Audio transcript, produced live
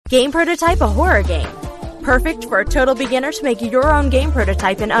Game Prototype, a horror game. Perfect for a total beginner to make your own game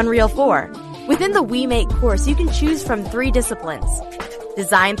prototype in Unreal 4. Within the We Make course, you can choose from 3 disciplines.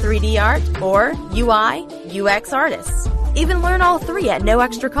 Design 3D art or UI, UX artists. Even learn all 3 at no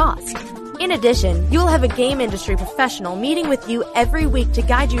extra cost. In addition, you'll have a game industry professional meeting with you every week to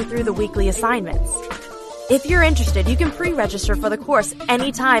guide you through the weekly assignments. If you're interested, you can pre-register for the course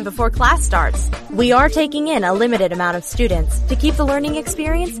anytime before class starts. We are taking in a limited amount of students to keep the learning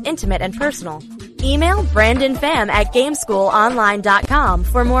experience intimate and personal. Email brandonpham@gameschoolonline.com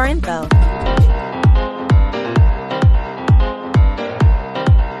for more info.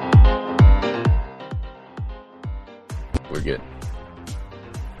 We're good.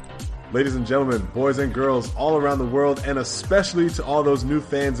 Ladies and gentlemen, boys and girls all around the world, and especially to all those new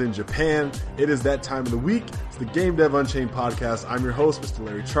fans in Japan, it is that time of the week. It's the Game Dev Unchained podcast. I'm your host, Mr.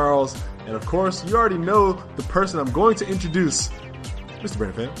 Larry Charles, and of course, you already know the person I'm going to introduce, Mr.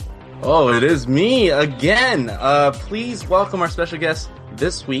 Brandon Pham. Oh, it is me again. Please welcome our special guest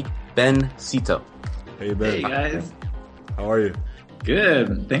this week, Ben Sito. Hey, Ben. Hey, guys. How are you?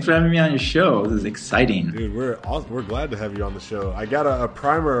 Good. Thanks for having me on your show. This is exciting. Dude, we're glad to have you on the show. I got a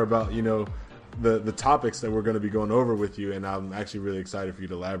primer about, the topics that we're going to be going over with you, and I'm actually really excited for you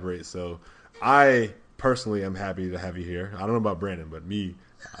to elaborate. So I personally am happy to have you here. I don't know about Brandon, but me.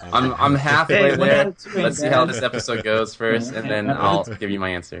 I'm halfway there. Let's see how this episode goes first, and then I'll give you my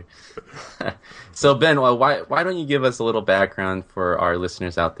answer. So, Ben, why don't you give us a little background for our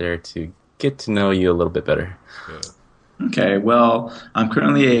listeners out there to get to know you a little bit better? Yeah. Okay, well, I'm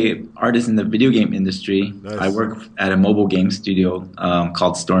currently an artist in the video game industry. Nice. I work at a mobile game studio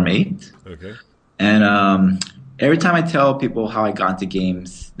called Storm 8. Okay. And every time I tell people how I got into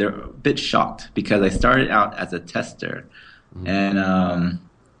games, they're a bit shocked because I started out as a tester. And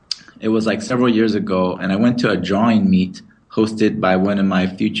it was like several years ago, and I went to a drawing meet hosted by one of my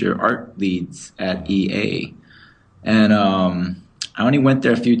future art leads at EA. And I only went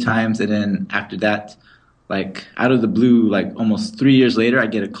there a few times, and then after that, like out of the blue, like almost 3 years later, I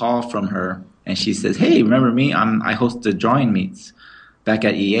get a call from her, and she says, "Hey, remember me? I host the drawing meets back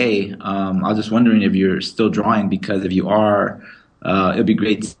at EA. I was just wondering if you're still drawing, because if you are, it'd be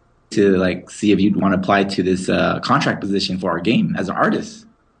great to like see if you'd want to apply to this contract position for our game as an artist."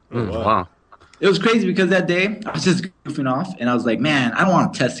 Wow. It was crazy because that day I was just goofing off, and I was like, "Man, I don't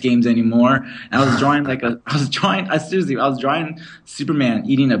want to test games anymore." And I was drawing I was drawing Superman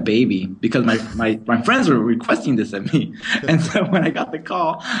eating a baby because my friends were requesting this of me. And so when I got the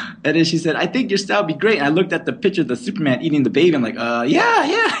call, and then she said, "I think your style would be great." And I looked at the picture of the Superman eating the baby. I'm like,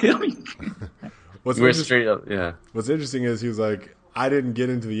 yeah. We're straight up, yeah. What's interesting is he was like, I didn't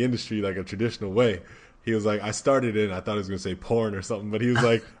get into the industry like a traditional way. He was like, I started in, I thought he was going to say porn or something, but he was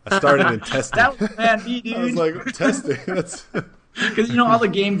like, I started in testing. That was man, me, dude. I was like, testing? That's... Because, all the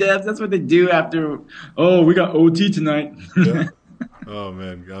game devs, that's what they do after, we got OT tonight. Yeah. Oh,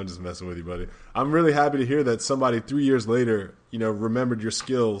 man, I'm just messing with you, buddy. I'm really happy to hear that somebody 3 years later, remembered your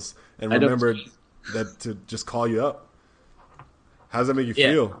skills and remembered that to just call you up. How does that make you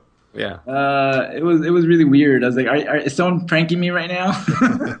feel? Yeah. It was really weird. I was like, is someone pranking me right now?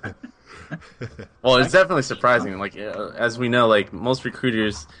 Well, it's definitely surprising. Like, as we know, like most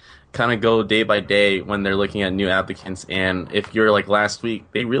recruiters kind of go day by day when they're looking at new applicants, and if you're like last week,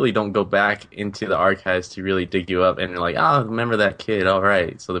 they really don't go back into the archives to really dig you up, and they're like, remember that kid? All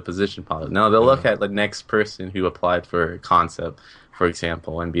right, so the position popped. No, they'll look at the next person who applied for Concept, for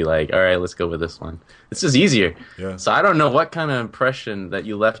example, and be like, all right, let's go with this one. It's just easier. Yeah. So I don't know what kind of impression that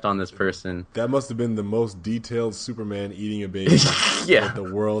you left on this person. That must have been the most detailed Superman eating a baby that the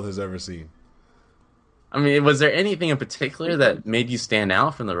world has ever seen. I mean, was there anything in particular that made you stand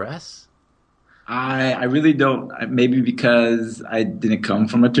out from the rest? I really don't. Maybe because I didn't come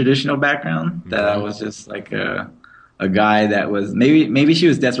from a traditional background, that I was just like a guy that was maybe she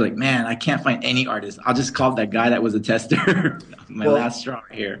was desperate, like, man, I can't find any artist. I'll just call that guy that was a tester last straw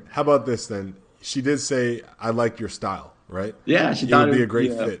here. How about this then? She did say, I like your style, right? Yeah, she thought it would be a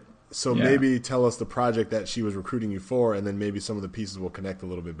great fit. So maybe tell us the project that she was recruiting you for, and then maybe some of the pieces will connect a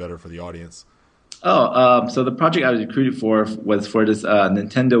little bit better for the audience. So the project I was recruited for was for this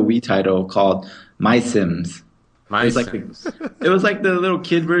Nintendo Wii title called My Sims. It was like the little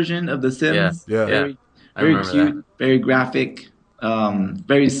kid version of The Sims. Yeah. Very cute, very graphic,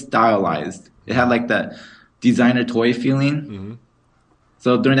 very stylized. It had like that designer toy feeling. Mm-hmm.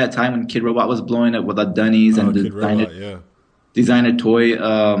 So during that time when Kid Robot was blowing up with the Dunnies and designer toy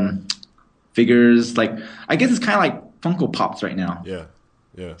figures, like I guess it's kind of like Funko Pops right now. Yeah.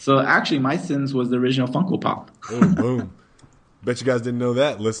 So actually, My Sims was the original Funko Pop. Boom. Bet you guys didn't know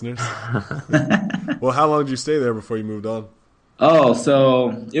that, listeners. Well, how long did you stay there before you moved on? Oh,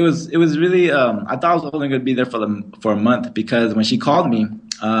 so it was really I thought I was only going to be there for a month because when she called me,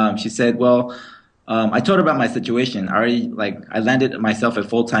 she said, "Well, I told her about my situation. I landed myself a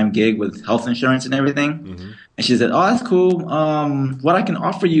full-time gig with health insurance and everything." Mm-hmm. And she said, "Oh, that's cool. What I can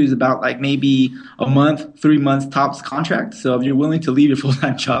offer you is about like maybe a month, 3 months tops contract. So if you're willing to leave your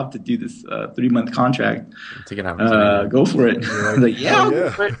full-time job to do this 3 month contract, Take it out. go for it." You're I was like, "Yeah, I'll "Oh, go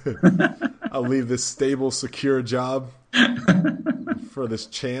for it." I'll leave this stable, secure job for this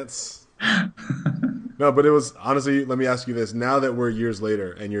chance. No, but it was honestly. Let me ask you this: now that we're years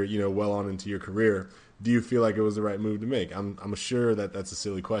later and you're well on into your career, do you feel like it was the right move to make? I'm sure that that's a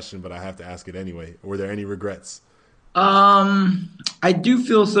silly question, but I have to ask it anyway. Were there any regrets? I do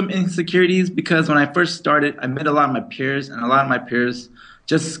feel some insecurities because when I first started, I met a lot of my peers, and a lot of my peers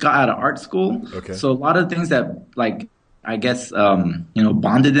just got out of art school. Okay. So a lot of things that like I guess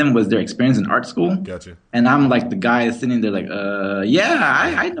bonded them was their experience in art school. Gotcha. And I'm like the guy sitting there like,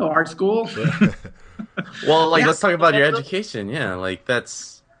 yeah, I know art school. Well, like Yeah. let's talk about your education. Yeah, like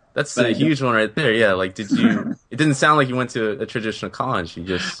that's a Right. huge one right there. Yeah, like did you? It didn't sound like you went to a traditional college. You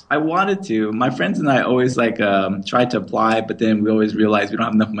just I wanted to. My friends and I always like tried to apply, but then we always realized we don't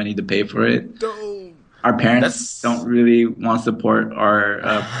have enough money to pay for it. Don't. Our parents That's- don't really want to support our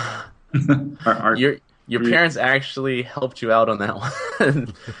our art. your parents actually helped you out on that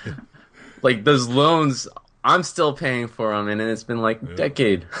one. Like those loans, I'm still paying for them, and it's been like a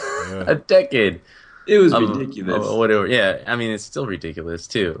decade, Yeah. a decade. It was of- ridiculous. of whatever. Yeah, I mean it's still ridiculous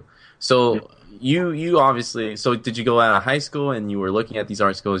too. So you obviously. So did you go out of high school and you were looking at these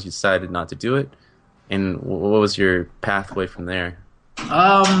art schools? You decided not to do it, and what was your pathway from there?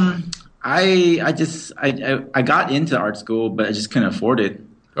 I got into art school, but I just couldn't afford it.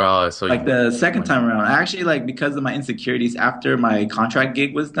 Oh, so Like the second time around, I actually like because of my insecurities after my contract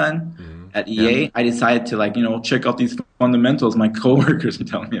gig was done at EA, I decided to check out these fundamentals my coworkers were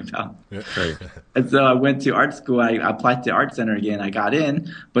telling me about. Right. And so I went to art school. I applied to Art Center again. I got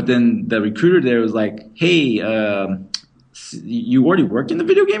in, but then the recruiter there was like, "Hey, you already work in the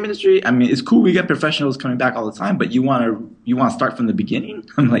video game industry? I mean, it's cool. We get professionals coming back all the time, but you want to start from the beginning?"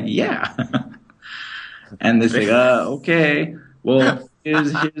 I'm like, "Yeah." And they say, "Okay, well,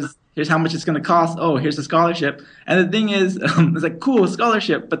 here's how much it's going to cost. Oh, here's a scholarship." And the thing is, it's like, cool,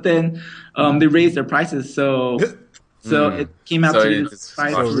 scholarship, but then they raised their prices, so it came out So to be it's- this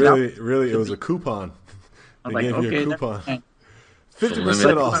price. So was really, it was a coupon. I'm They like, gave you okay, a never coupon. mind.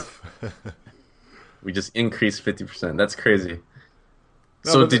 50% off. We just increased 50%. That's crazy.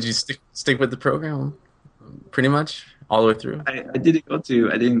 No, So but did you stick with the program pretty much all the way through? I didn't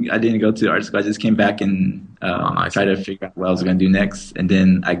go to art school. I just came back and I see. tried to figure out what I was going to do next, and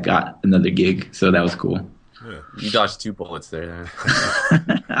then I got another gig, so that was cool. You dodged 2 bullets there.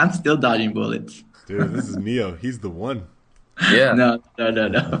 I'm still dodging bullets. Dude, this is Neo. He's the one. Yeah. No.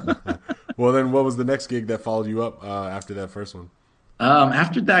 Well, then what was the next gig that followed you up after that first one?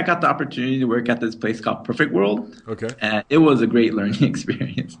 After that, I got the opportunity to work at this place called Perfect World. Okay. And it was a great learning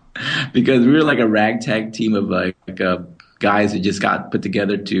experience because we were like a ragtag team of guys who just got put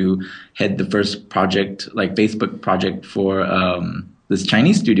together to head the first project, like Facebook project for this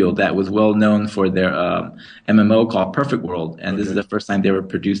Chinese studio that was well known for their MMO called Perfect World. And this is the first time they ever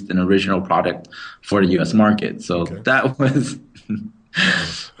produced an original product for the U.S. market. So that was,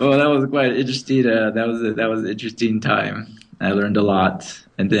 that was quite interesting. That was an interesting time. I learned a lot,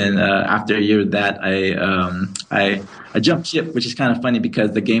 and then after a year of that, I jumped ship, which is kind of funny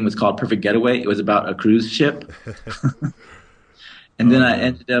because the game was called Perfect Getaway. It was about a cruise ship, and then I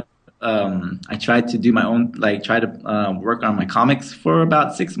ended up. I tried to do my own, work on my comics for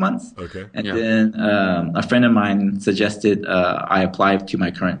about 6 months, Okay. and then a friend of mine suggested I apply to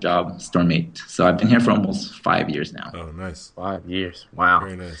my current job, Stormate. So I've been here for almost 5 years now. Oh, nice. 5 years. Wow.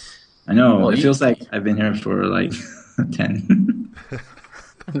 Very nice. I know Well, it you- feels like I've been here for like 10.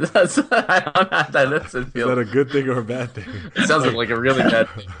 That's, I don't know how that Is that feel. a good thing or a bad thing? It sounds like a really bad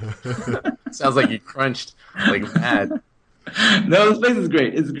thing. It sounds like you crunched like bad. No, this place is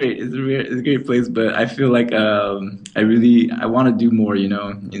great. It's great. It's a great place, but I feel like I want to do more.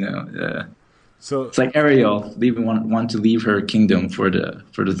 So It's like Ariel leaving want to leave her kingdom for the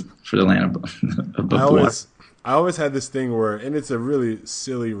land above water. I always had this thing where, and it's a really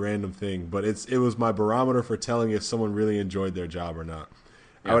silly random thing, but it was my barometer for telling if someone really enjoyed their job or not.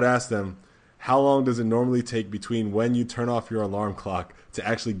 I would ask them, how long does it normally take between when you turn off your alarm clock to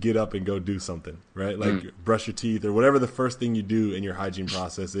actually get up and go do something, right? Like brush your teeth or whatever the first thing you do in your hygiene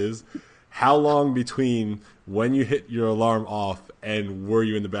process is. how long between when you hit your alarm off and were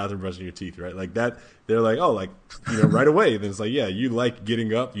you in the bathroom brushing your teeth, right? Like that, they're like, oh, like, right away. Then it's like, yeah, you like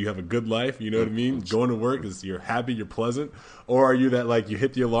getting up, you have a good life, you know what I mean? Going to work is you're happy, you're pleasant. Or are you that, like, you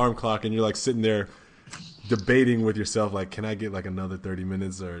hit the alarm clock and you're like sitting there debating with yourself, like, can I get like another 30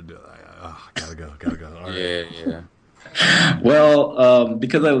 minutes or gotta go. All right. Yeah. Well,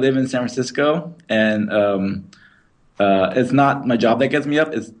 because I live in San Francisco and it's not my job that gets me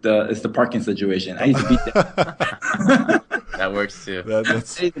up, it's the parking situation. I need to beat that. That works too. I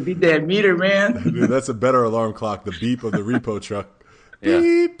need to beat that meter, man. Dude, that's a better alarm clock, the beep of the repo truck. Yeah.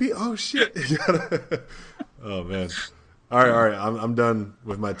 Beep, beep. Oh, shit. Oh, man. All right. I'm done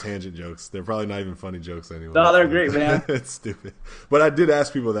with my tangent jokes. They're probably not even funny jokes anyway. No, they're great, man. It's stupid. But I did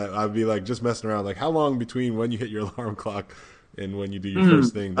ask people that. I'd be like, just messing around, like, how long between when you hit your alarm clock and when you do your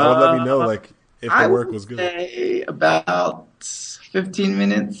first thing? That would let me know, like, if the work was good. I would say about 15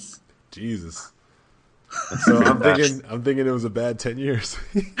 minutes. Jesus. So I'm thinking it was a bad 10 years.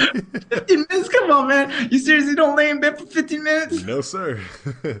 15 minutes? Come on, man. You seriously don't lay in bed for 15 minutes? No, sir.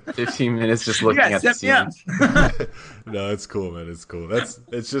 15 minutes just looking at the scene. No, it's cool, man. It's cool.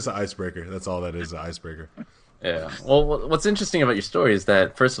 It's just an icebreaker. That's all that is, an icebreaker. Yeah. Well, what's interesting about your story is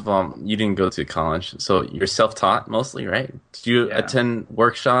that, first of all, you didn't go to college, so you're self-taught mostly, right? Did you attend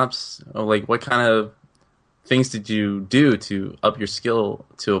workshops? Or, like, what kind of things did you do to up your skill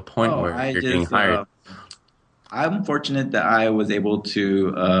to a point where you're getting hired? I'm fortunate that I was able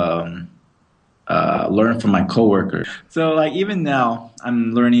to learn from my coworkers. So, like, even now,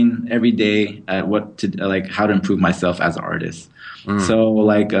 I'm learning every day how to improve myself as an artist. So,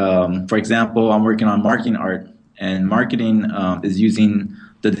 like, for example, I'm working on marketing art, and marketing is using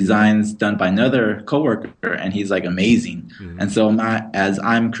the designs done by another coworker, and he's like amazing. And so, as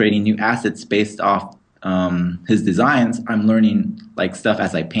I'm creating new assets based off his designs, I'm learning like stuff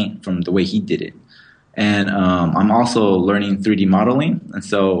as I paint from the way he did it. And I'm also learning 3D modeling, and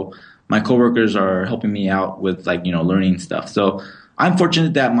so my coworkers are helping me out with learning stuff. So I'm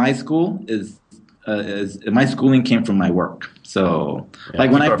fortunate that my school is my schooling came from my work. So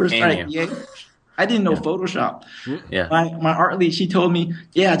when I first started EA, I didn't know Photoshop. Yeah. My art lead, she told me,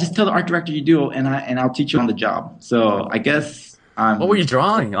 just tell the art director you do, and I'll teach you on the job. So I guess what were you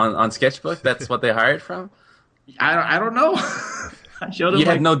drawing on Sketchbook? That's what they hired from? I don't know. I showed them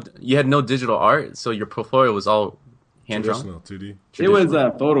you had no digital art, so your portfolio was all hand drawn. 2D. It was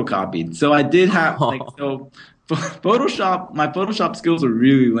photocopied. So I did have Photoshop. My Photoshop skills were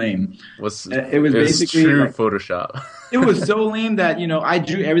really lame. It was basically true Photoshop. It was so lame that I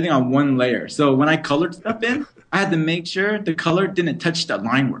drew everything on one layer. So when I colored stuff in, I had to make sure the color didn't touch the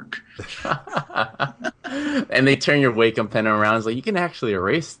line work. And they turn your Wacom pen around. It's like, you can actually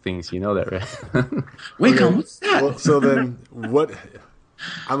erase things. You know that, right? Wacom, what's that? Well, so then what?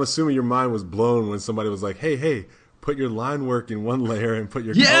 I'm assuming your mind was blown when somebody was like, hey, put your line work in one layer and put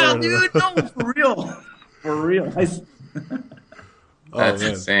your color in dude, no, for real. For real. That's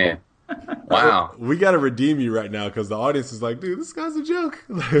insane. Wow. We got to redeem you right now because the audience is like, dude, this guy's a joke.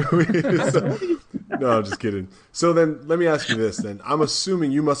 No, I'm just kidding. So then let me ask you this then. I'm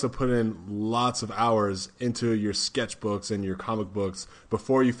assuming you must have put in lots of hours into your sketchbooks and your comic books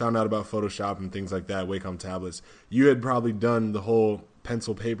before you found out about Photoshop and things like that, Wacom tablets. You had probably done the whole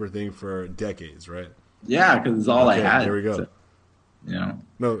pencil paper thing for decades, right? Yeah, because it's all I had. There we go. So,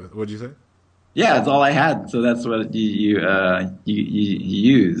 No, what'd you say? Yeah, it's all I had. So that's what you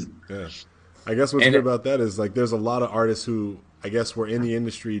use. Yeah. I guess what's good about that is like there's a lot of artists who I guess were in the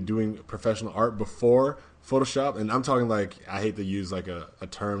industry doing professional art before Photoshop. And I'm talking like, I hate to use like a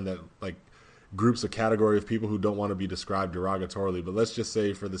term that like groups a category of people who don't want to be described derogatorily. But let's just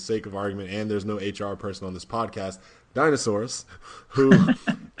say for the sake of argument, and there's no HR person on this podcast, dinosaurs who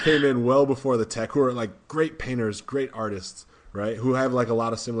came in well before the tech, who are like great painters, great artists, right? Who have like a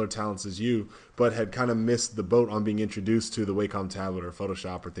lot of similar talents as you, but had kind of missed the boat on being introduced to the Wacom tablet or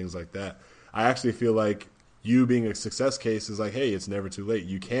Photoshop or things like that. I actually feel like you being a success case is like, hey, it's never too late.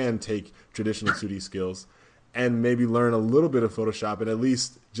 You can take traditional 2D skills and maybe learn a little bit of Photoshop and at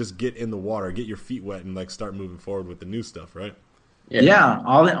least just get in the water, get your feet wet and like start moving forward with the new stuff, right? Yeah,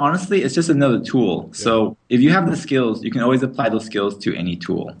 honestly, it's just another tool. Yeah. So if you have the skills, you can always apply those skills to any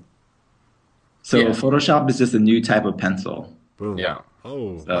tool. So Photoshop is just a new type of pencil. Boom. Yeah.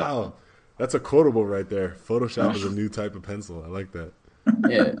 Oh, wow. That's a quotable right there. Photoshop is a new type of pencil. I like that.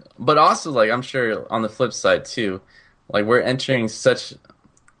 Yeah, but also, like, I'm sure on the flip side, too, like, we're entering such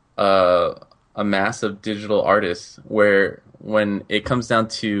a mass of digital artists where when it comes down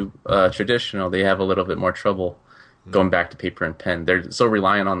to traditional, they have a little bit more trouble going back to paper and pen. They're so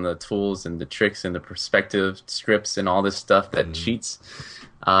reliant on the tools and the tricks and the perspective scripts and all this stuff that cheats.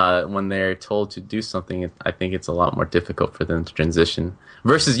 when they're told to do something, I think it's a lot more difficult for them to transition.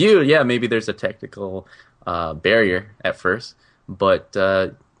 Versus you, yeah, maybe there's a technical barrier at first, but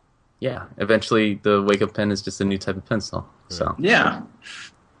yeah, eventually the wake-up pen is just a new type of pencil. So yeah,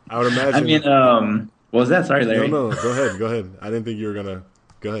 I would imagine. I mean, what was that? Sorry, Larry. No, go ahead. I didn't think you were gonna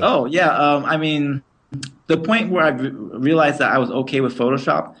go ahead. Oh yeah, I mean, the point where I realized that I was okay with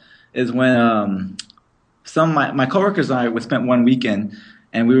Photoshop is when some of my coworkers and I would spend one weekend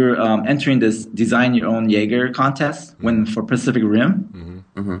and we were entering this design your own Jaeger contest for Pacific Rim.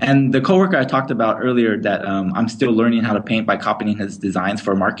 And the coworker I talked about earlier that I'm still learning how to paint by copying his designs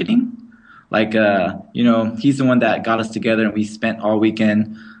for marketing. Like, he's the one that got us together and we spent all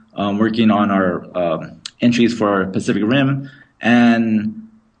weekend working on our entries for Pacific Rim. And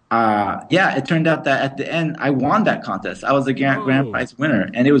it turned out that at the end, I won that contest. I was the grand prize winner,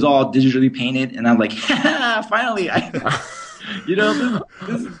 and it was all digitally painted. And I'm like, finally,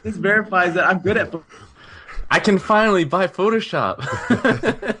 this verifies that I'm good at. I can finally buy Photoshop.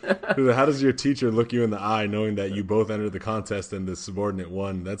 Dude, how does your teacher look you in the eye knowing that you both entered the contest and the subordinate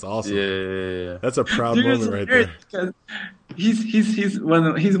won? That's awesome. Yeah. That's a proud moment right there. He's one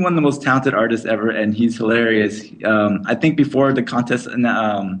of the most talented artists ever, and he's hilarious. I think before the contest and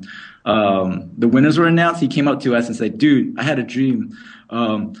the winners were announced, he came up to us and said, "Dude, I had a dream.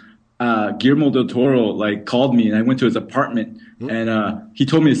 Guillermo del Toro called me, and I went to his apartment, and he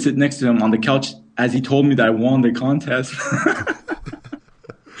told me to sit next to him on the couch as he told me that I won the contest."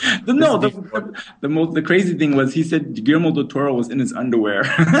 The crazy thing was he said Guillermo del Toro was in his underwear.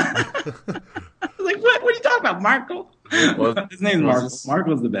 I was like, what are you talking about, Marco? His name's Marco.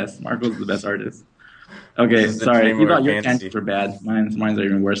 Marco's the best. Marco's the best artist. Okay, sorry. You thought your tangents were bad. Mine's are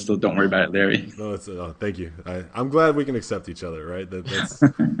even worse, so don't worry about it, Larry. No, thank you. I'm glad we can accept each other, right?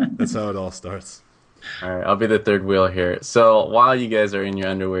 That's how it all starts. All right, I'll be the third wheel here. So while you guys are in your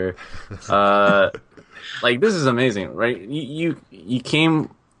underwear, this is amazing, right? You came,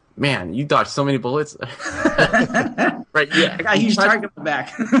 man, you dodged so many bullets. Right? Yeah, I got a huge target on the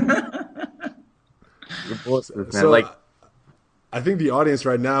back. Your bulletproof, man. So, I think the audience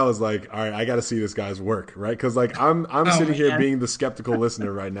right now is like, all right, I got to see this guy's work, right? Because I'm sitting here being the skeptical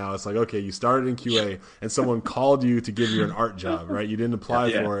listener right now. It's like, okay, you started in QA and someone called you to give you an art job, right? You didn't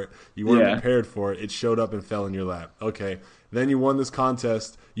apply for it. You weren't prepared for it. It showed up and fell in your lap. Okay. Then you won this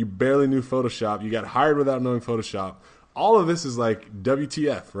contest. You barely knew Photoshop. You got hired without knowing Photoshop. All of this is like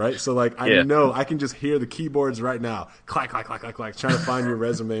WTF, right? So I know I can just hear the keyboards right now. Clack, clack, clack, clack, clack, trying to find your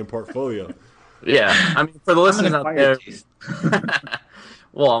resume and portfolio. Yeah, I mean, for the listeners out there,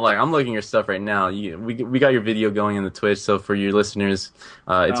 well, I'm looking at your stuff right now. We got your video going in the Twitch, so for your listeners,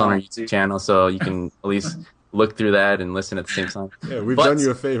 it's on our YouTube channel, so you can at least look through that and listen at the same time. Yeah, we've done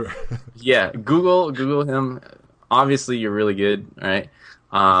you a favor. Yeah, Google him. Obviously, you're really good, right?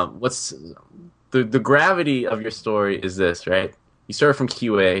 What's the gravity of your story is this, right? You started from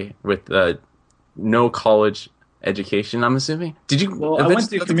QA with no college education, I'm assuming. Did you? Well, I went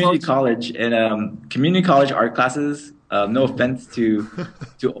to community college and community college art classes. No offense to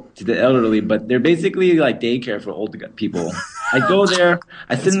the elderly, but they're basically like daycare for old people. I go there,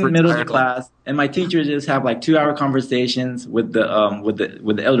 I sit in the middle of the class, and my teachers just have 2-hour conversations with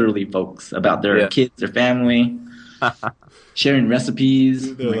the elderly folks about their kids, their family, sharing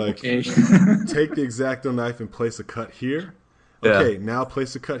recipes. They're okay. Take the X-Acto knife and place a cut here. Okay, now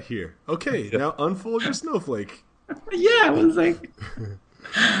place a cut here. Okay, now unfold your snowflake. Yeah, it was like...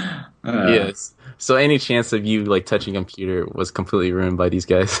 Yes. So any chance of you touching a computer was completely ruined by these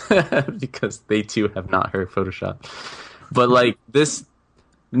guys because they too have not heard Photoshop. But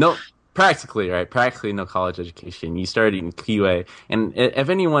practically no college education. You started in QA, and if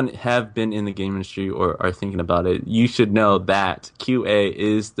anyone have been in the game industry or are thinking about it, you should know that QA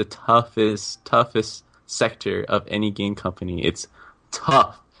is the toughest sector of any game company. It's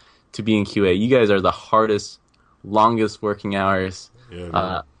tough to be in QA. You guys are the hardest, longest working hours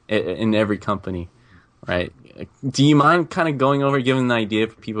in every company, right? Do you mind kind of going over, giving an idea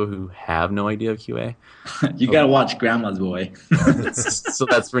for people who have no idea of QA? You gotta watch Grandma's Boy. So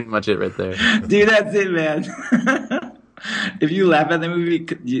that's pretty much it right there. Dude, that's it, man. If you laugh at the movie,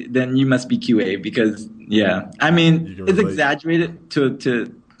 then you must be QA because, I mean, it's exaggerated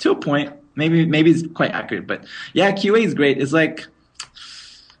to a point. Maybe it's quite accurate, but QA is great. It's like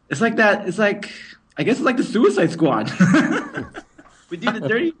that. It's like, I guess it's like the Suicide Squad. We do the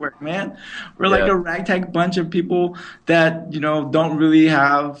dirty work, man. We're like a ragtag bunch of people that, don't really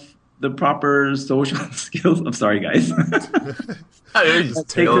have the proper social skills. I'm sorry, guys. Just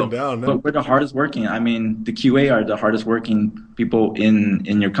take them down. But we're the hardest working. I mean, the QA are the hardest working people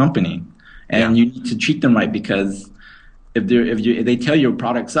in your company. And you need to treat them right because if they tell your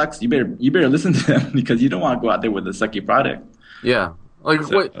product sucks, you better listen to them because you don't want to go out there with a sucky product. Yeah. Like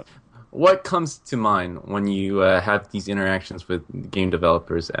what comes to mind when you have these interactions with game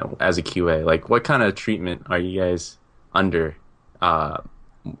developers as a QA? Like what kind of treatment are you guys under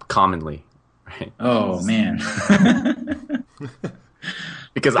commonly? Right? Oh man.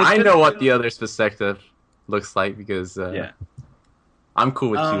 Because I know what the other's perspective looks like because Yeah. I'm cool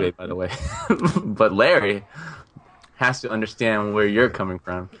with QA, by the way. But Larry has to understand where you're coming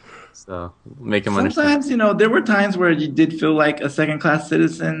from. So make him understand. Sometimes, there were times where you did feel like a second-class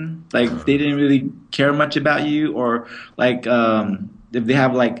citizen, like they didn't really care much about you, or like if they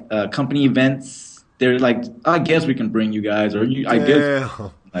have like company events, they're like, I guess we can bring you guys, or I guess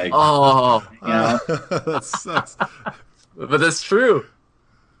like, that sucks. But that's true.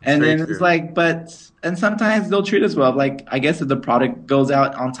 And then true. it's like, and sometimes they'll treat us well. Like, I guess if the product goes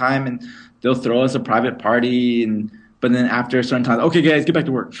out on time and they'll throw us a private party, but then after a certain time, okay, guys, get back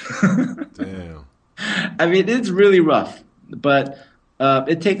to work. Damn. I mean, it's really rough, but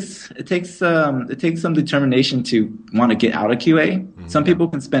it takes some determination to want to get out of QA. Mm-hmm. Some people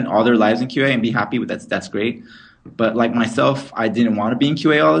can spend all their lives in QA and be happy with that. That's great. But like myself, I didn't want to be in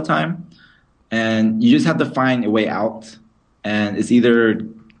QA all the time, and you just have to find a way out. And it's either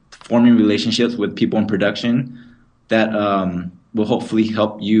forming relationships with people in production that will hopefully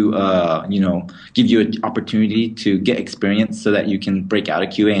help you, give you an opportunity to get experience so that you can break out of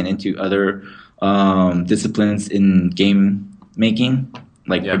QA and into other disciplines in game making,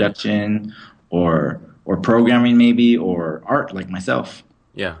 like production or programming maybe, or art like myself.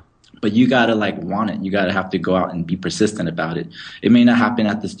 Yeah. But you gotta want it. You gotta have to go out and be persistent about it. It may not happen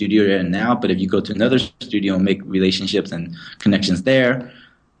at the studio you're in now, but if you go to another studio and make relationships and connections there,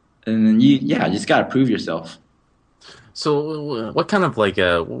 and then you just gotta prove yourself. So, what kind of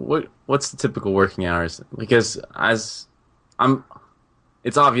what's the typical working hours? Because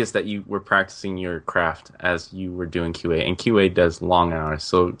it's obvious that you were practicing your craft as you were doing QA, and QA does long hours.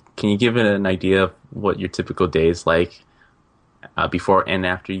 So, can you give it an idea of what your typical day is like? Before and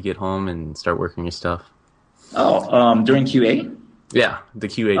after you get home and start working your stuff? During QA? Yeah, the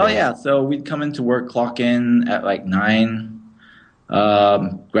QA day. Oh, yeah. So we'd come into work, clock in at 9,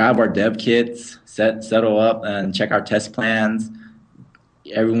 grab our dev kits, settle up, and check our test plans.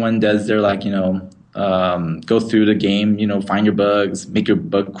 Everyone does their, go through the game, find your bugs, make your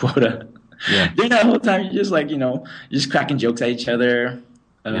bug quota. Yeah. During that whole time, you're just you're just cracking jokes at each other.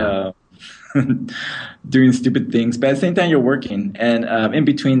 Doing stupid things, but at the same time you're working, and in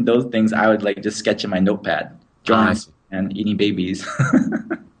between those things I would just sketch in my notepad, drawing and eating babies.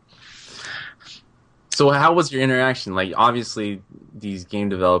 So how was your interaction? Obviously these game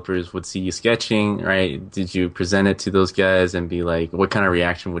developers would see you sketching, right? Did you present it to those guys and be like, what kind of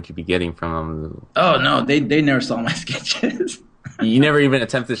reaction would you be getting from them? Oh no, they never saw my sketches. You never even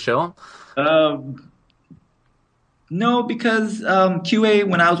attempted to show them? No, because QA,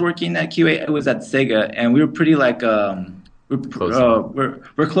 when I was working at QA, it was at Sega, and we were pretty we're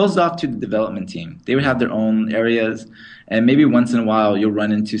closed off to the development team. They would have their own areas, and maybe once in a while you'll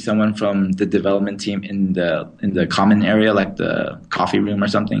run into someone from the development team in the common area, like the coffee room or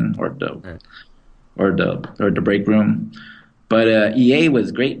something, or the break room. But EA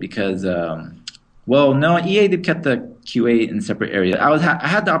was great because EA did kept the QA in separate areas. I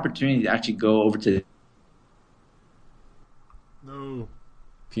had the opportunity to actually go over to. No.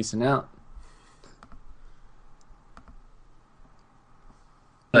 Peacing out.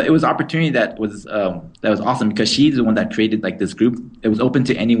 It was an opportunity that was awesome because she's the one that created this group. It was open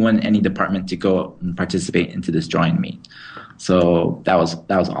to anyone, any department to go and participate into this drawing meet. So that was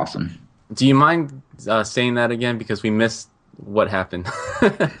awesome. Do you mind saying that again, because we missed what happened?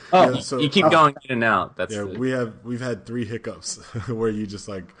 You keep going in and out. We've had 3 hiccups where you just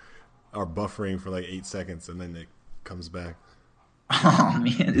are buffering for 8 seconds and then it comes back. Oh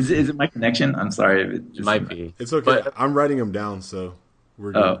man, is it my connection? I'm sorry. It might be. It's okay. But I'm writing them down, so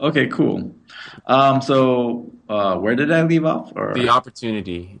we're good. Okay, cool. Where did I leave off? The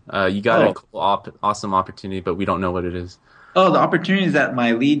opportunity. You got a cool, awesome opportunity, but we don't know what it is. Oh, the opportunity is that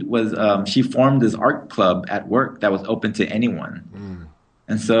my lead was she formed this art club at work that was open to anyone. Mm.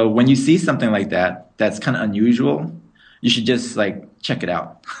 And so when you see something like that, that's kind of unusual, you should just check it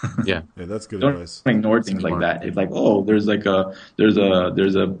out. Yeah, that's good advice. Don't ignore things like that. It's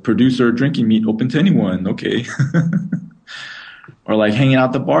there's a producer drinking meet open to anyone. Okay. Or hanging out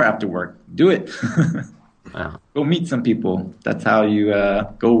at the bar after work. Do it. Wow. Go meet some people. That's how you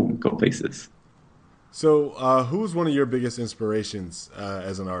go places. So, who's one of your biggest inspirations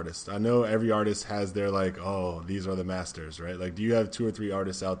as an artist? I know every artist has their these are the masters, right? Do you have 2 or 3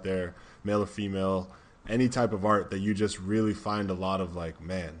 artists out there, male or female, any type of art that you just really find a lot of like,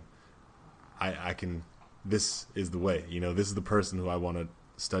 man, I can, this is the way, you know, this is the person who I want to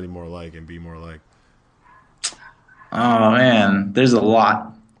study more like and be more like? Oh man, there's a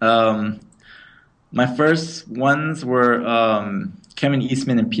lot. My first ones were Kevin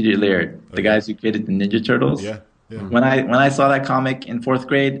Eastman and Peter Laird, the guys who created the Ninja Turtles. Yeah. Yeah. When I saw that comic in fourth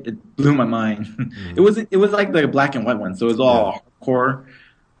grade, it blew my mind. Mm-hmm. It was like the black and white one, so it was all hardcore,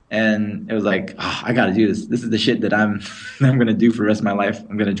 and it was like, oh, I got to do this. This is the shit that I'm gonna do for the rest of my life.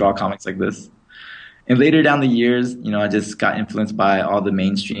 I'm gonna draw comics like this. And later down the years, you know, I just got influenced by all the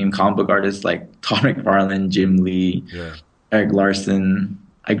mainstream comic book artists like Todd McFarlane, Jim Lee, Eric Larson.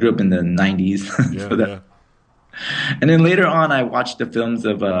 I grew up in the 90s. And then later on, I watched the films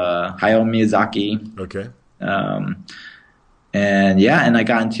of Hayao Miyazaki. Okay. And I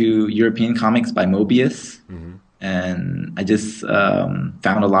got into European comics by Moebius. Mm-hmm. And I just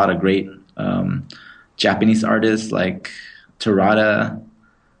found a lot of great Japanese artists like Terada.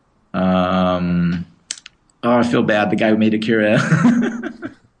 I feel bad. The guy who made Akira.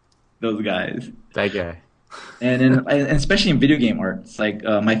 Those guys. That guy. And especially in video game art. It's like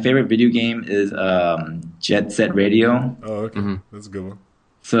my favorite video game is Jet Set Radio. Oh, okay. Mm-hmm. That's a good one.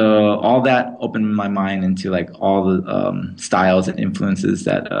 So all that opened my mind into like all the styles and influences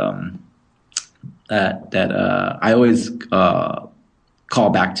that I always call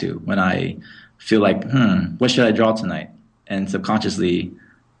back to when I feel like, what should I draw tonight? And subconsciously,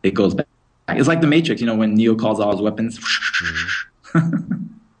 it goes back. It's like the Matrix, you know, when Neo calls all his weapons. Mm-hmm.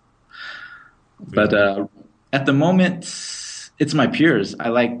 But at the moment, it's my peers. I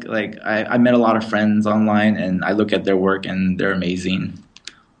I met a lot of friends online, and I look at their work, and they're amazing.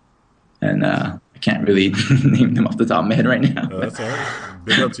 And I can't really name them off the top of my head right now. That's all right.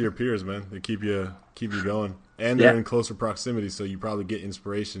 Big up to your peers, man. They keep you going, and they're in closer proximity, so you probably get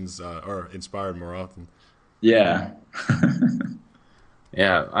inspirations or inspired more often. Yeah.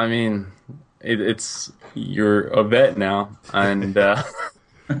 Yeah, I mean, it's you're a vet now, and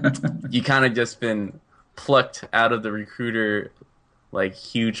you kind of just been plucked out of the recruiter, like,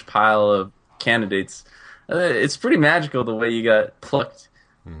 huge pile of candidates. It's pretty magical the way you got plucked,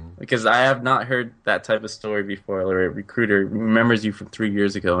 because I have not heard that type of story before, where a recruiter remembers you from 3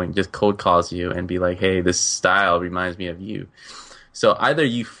 years ago and just cold calls you and be like, hey, this style reminds me of you. So either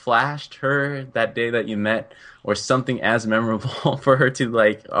you flashed her that day that you met, or something as memorable for her to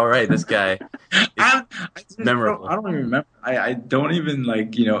like, all right, this guy is memorable. I don't even remember. I don't even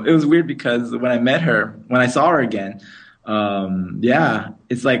like, you know, it was weird because when I saw her again,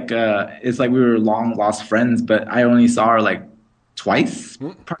 it's like we were long lost friends, but I only saw her like twice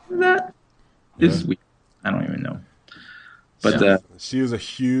part of that. This week. I don't even know. But she was a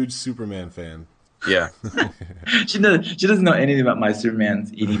huge Superman fan. Yeah. She doesn't know anything about my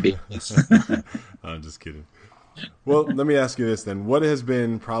Superman's eating babies. I'm just kidding. Well, let me ask you this then. What has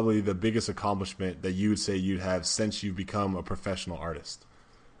been probably the biggest accomplishment that you would say you'd have since you've become a professional artist?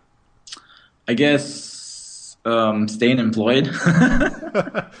 I guess staying employed. Is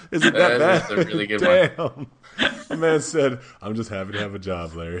it that bad? That's a really good one. The man said, I'm just happy to have a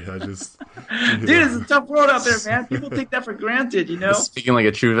job, Larry. Dude, it's a tough world out there, man. People take that for granted, you know? Speaking like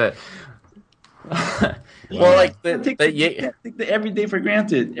a true vet. Well, like take the everyday for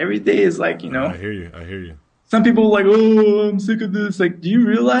granted. Every day is like, you know. I hear you. Some people are like, oh, I'm sick of this. Like, do you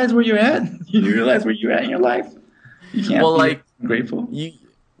realize where you're at? Do you realize where you're at in your life? You can't be grateful.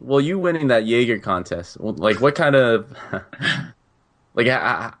 You winning that Jaeger contest. Like, what kind of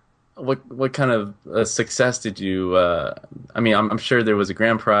what kind of success did you? I mean, I'm sure there was a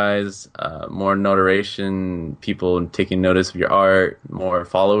grand prize, more notoriation, people taking notice of your art, more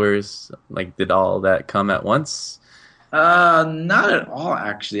followers. Like, did all that come at once? Not at all,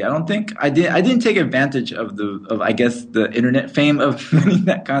 actually. I don't think I did. I didn't take advantage of I guess the internet fame of winning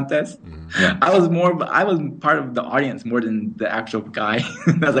that contest. Mm-hmm. Yeah. I was part of the audience more than the actual guy.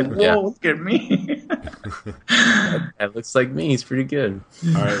 I was like, whoa, look at me. That looks like me. He's pretty good.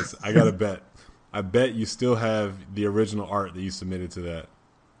 All right, so I got a bet. I bet you still have the original art that you submitted to that.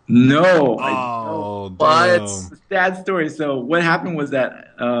 No. Oh, damn. It's a sad story. So what happened was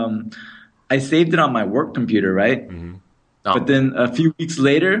that I saved it on my work computer, right? Mm-hmm. Oh. But then a few weeks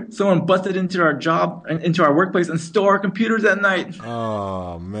later, someone busted into our workplace and stole our computers at night.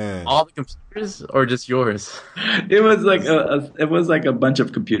 Oh man! All the computers, or just yours? It was like a bunch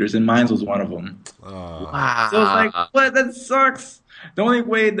of computers, and mine was one of them. Oh. Wow! So it's like, what? That sucks. The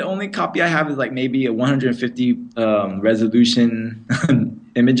only copy I have is like maybe a 150 resolution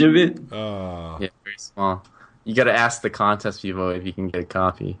image of it. Oh. Yeah, very small. You got to ask the contest people if you can get a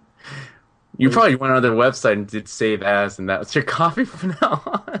copy. You probably went on their website and did save as, and that was your copy from now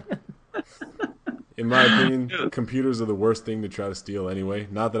on. In my opinion, computers are the worst thing to try to steal anyway.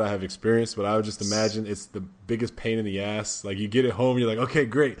 Not that I have experience, but I would just imagine it's the biggest pain in the ass. Like, you get it home, you're like, okay,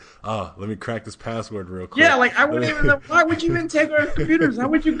 great. Let me crack this password real quick. Yeah, like, I wouldn't even know. Why would you even take our computers? How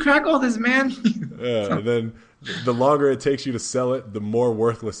would you crack all this, man? Yeah, and then the longer it takes you to sell it, the more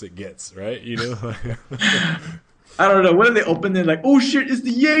worthless it gets, right? You know? I don't know. What if they opened it like, oh shit, it's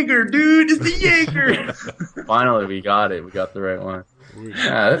the Jaeger, dude. It's the Jaeger. Finally, we got it. We got the right one.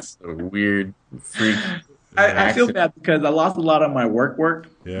 Yeah, that's a weird freak. I feel bad because I lost a lot of my work,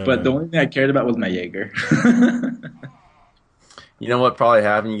 but the only thing I cared about was my Jaeger. You know what probably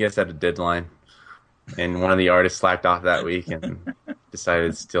happened? You guys had a deadline, and one of the artists slacked off that week and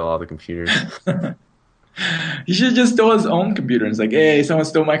decided to steal all the computers. He should have just stole his own computer. And it's like, hey, someone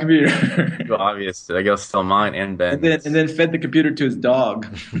stole my computer. Well, obvious. I guess steal mine and Ben. And then fed the computer to his dog.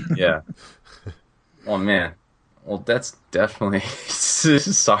 Yeah. Oh, man. Well, that's definitely...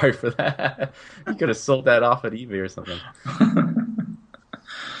 Sorry for that. You could have sold that off at eBay or something.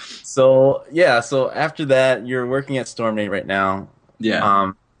 So after that, you're working at Storm8 right now.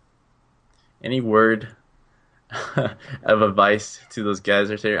 Yeah. Any word of advice to those guys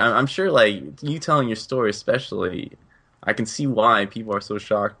that are there? I'm sure, like, you telling your story especially, I can see why people are so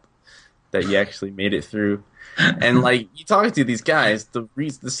shocked that you actually made it through. And, like, you talking to these guys, the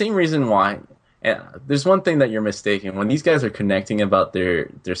same reason why... And there's one thing that you're mistaken. When these guys are connecting about their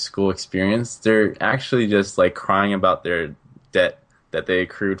school experience, they're actually just, like, crying about their debt that they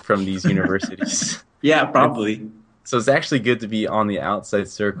accrued from these universities. Yeah, probably. So it's actually good to be on the outside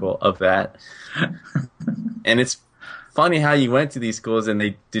circle of that. And it's funny how you went to these schools and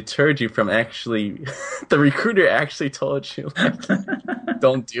they deterred you from actually... The recruiter actually told you, like,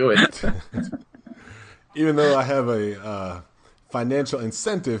 don't do it. Even though I have a financial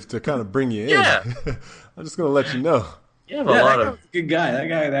incentive to kind of bring you in, yeah. I'm just going to let you know. You have a lot of good guy. That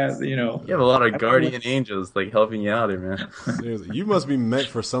guy, that's, you know. You have a lot of guardian angels, like, helping you out here, man. Seriously, you must be meant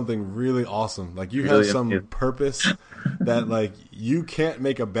for something really awesome. Like, you have some purpose that, like, you can't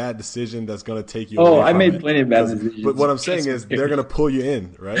make a bad decision that's going to take you away from I made plenty of bad decisions. But what I'm saying is they're going to pull you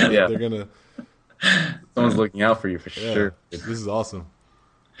in, right? Like, yeah. They're going to... Someone's looking out for you for sure. This is awesome.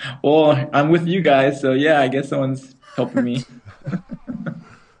 Well, I'm with you guys, so yeah, I guess someone's helping me.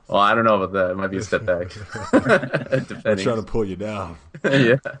 Well, I don't know about that. It might be a step back. They're trying to pull you down.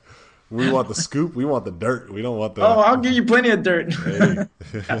 Yeah. We want the scoop. We want the dirt. We don't want the... Oh, I'll give you plenty of dirt. Hey.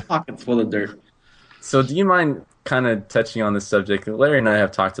 Pockets full of dirt. So do you mind kind of touching on this subject? Larry and I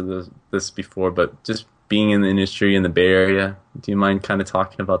have talked to this before, but just being in the industry in the Bay Area, do you mind kind of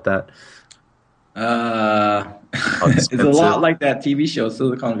talking about that? It's a lot like that TV show,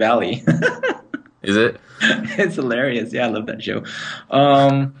 Silicon Valley. Is it? It's hilarious. Yeah, I love that show.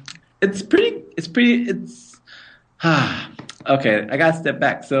 Okay, I gotta step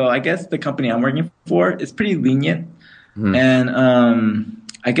back. So I guess the company I'm working for is pretty lenient. And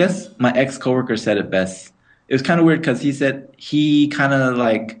I guess my ex-coworker said it best. It was kind of weird because he said he kind of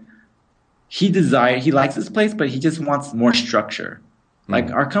like, he likes this place, but he just wants more structure.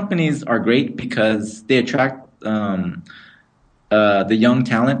 Like, our companies are great because they attract the young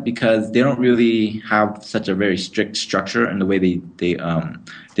talent because they don't really have such a very strict structure in the way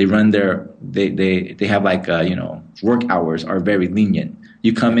they run their they have like work hours are very lenient.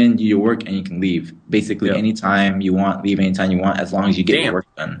 You come in, do your work, and you can leave basically anytime you want. Leave anytime you want, as long as you get your work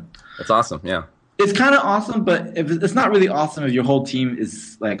done. That's awesome. Yeah, it's kind of awesome, but it's not really awesome if your whole team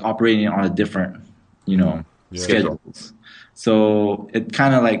is like operating on a different schedules. So it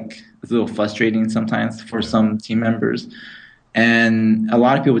kind of like it's a little frustrating sometimes for some team members. And a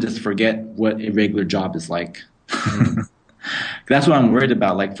lot of people just forget what a regular job is like. That's what I'm worried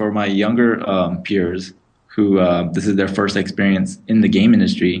about. Like, for my younger peers who this is their first experience in the game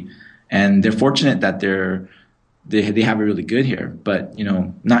industry, and they're fortunate that they have it really good here. But,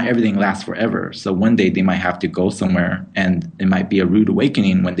 not everything lasts forever. So one day they might have to go somewhere, and it might be a rude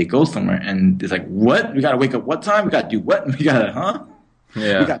awakening when they go somewhere. And it's like, what? We got to wake up what time? We got to do what? We got to,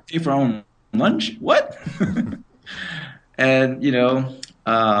 Yeah. We got to pay for our own lunch? What? And,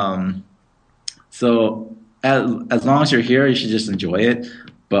 so as long as you're here, you should just enjoy it,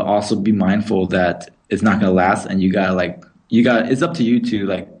 but also be mindful that it's not going to last. And it's up to you to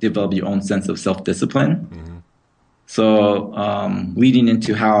like develop your own sense of self-discipline. Mm-hmm. So, leading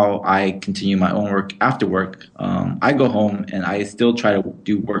into how I continue my own work after work, I go home and I still try to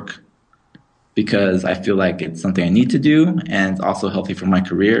do work because I feel like it's something I need to do, and it's also healthy for my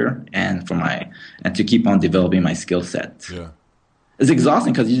career and to keep on developing my skill set. Yeah, it's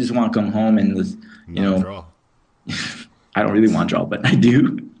exhausting because you just want to come home and draw. I don't really want to draw, but I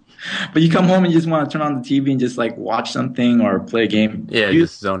do. But you come home and you just want to turn on the TV and just like watch something or play a game. Yeah, you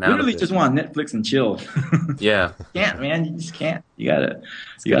just zone out. Literally a bit. just want Netflix and chill. Yeah. You can't, man. You just can't. You gotta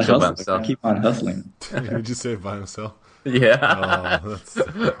chill by hustle. himself. Keep on hustling. Did you just say it by himself? Yeah. Oh, that's...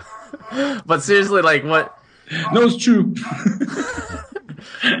 But seriously, like what? No, it's true.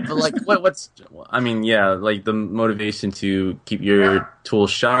 But like what's? I mean, yeah, like the motivation to keep your tools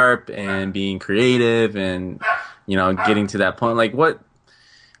sharp and being creative and getting to that point. Like what?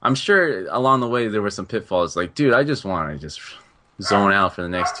 I'm sure along the way there were some pitfalls. Like, dude, I just want to just zone out for the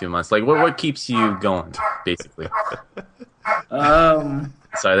next 2 months. Like, what keeps you going, basically? Sorry,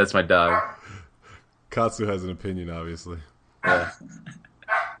 that's my dog. Katsu has an opinion, obviously. Yeah.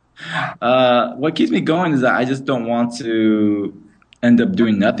 What keeps me going is that I just don't want to end up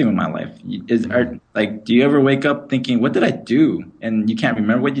doing nothing with my life. Do you ever wake up thinking, what did I do? And you can't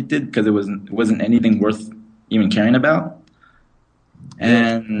remember what you did because it wasn't anything worth even caring about?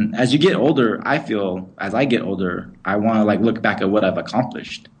 And as you get older, I feel as I get older, I want to like look back at what I've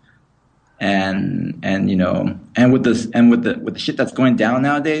accomplished, and with the shit that's going down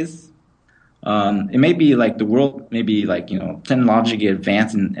nowadays, it may be like the world may be like technologically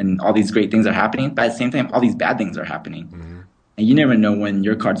advanced and all these great things are happening, but at the same time, all these bad things are happening, and you never know when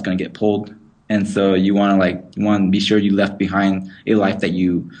your card's going to get pulled, and so you want to be sure you left behind a life that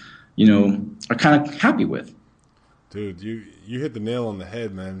you are kind of happy with. Dude, you hit the nail on the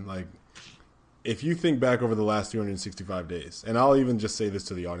head, man. Like, if you think back over the last 365 days, and I'll even just say this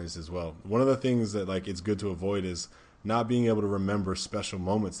to the audience as well, one of the things that like it's good to avoid is not being able to remember special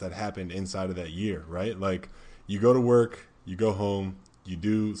moments that happened inside of that year, right? Like, you go to work, you go home, you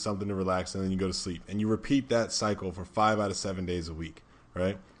do something to relax, and then you go to sleep. And you repeat that cycle for 5 out of 7 days a week,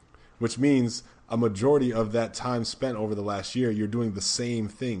 right? Which means a majority of that time spent over the last year, you're doing the same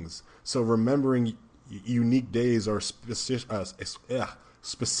things. So remembering unique days or specific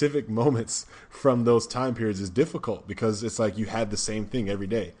moments from those time periods is difficult because it's like you had the same thing every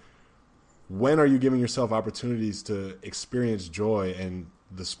day. When are you giving yourself opportunities to experience joy and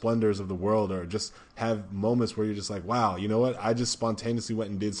the splendors of the world, or just have moments where you're just like, wow, you know what? I just spontaneously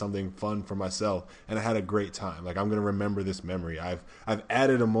went and did something fun for myself and I had a great time. Like, I'm going to remember this memory. I've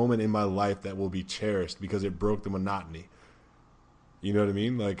added a moment in my life that will be cherished because it broke the monotony. You know what I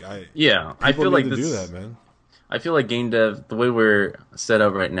mean? Like, I feel like do that, man. I feel like game dev, the way we're set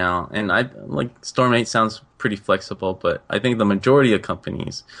up right now, and I like Storm 8 sounds pretty flexible, but I think the majority of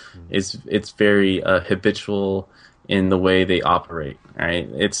companies it's very habitual in the way they operate. Right?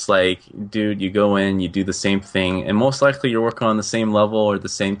 It's like, dude, you go in, you do the same thing, and most likely you're working on the same level or the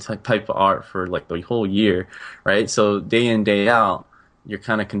same type of art for like the whole year, right? So day in, day out, you're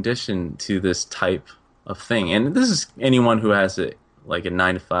kind of conditioned to this type of thing, and this is anyone who has it. Like a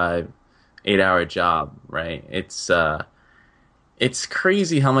 9 to 5, 8-hour job, right? It's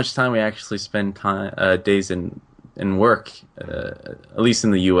crazy how much time we actually spend days in work, at least in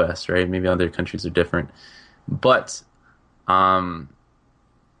the U.S., right? Maybe other countries are different, but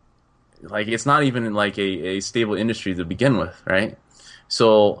like it's not even like a stable industry to begin with, right?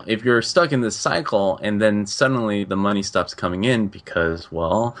 So if you're stuck in this cycle and then suddenly the money stops coming in because,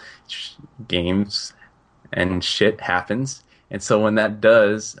 well, games and shit happens. And so when that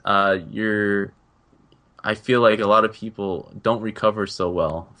does, I feel like a lot of people don't recover so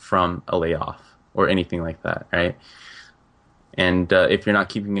well from a layoff or anything like that, right? And if you're not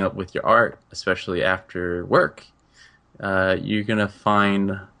keeping up with your art, especially after work, you're going to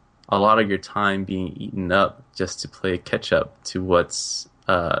find a lot of your time being eaten up just to play catch up to what's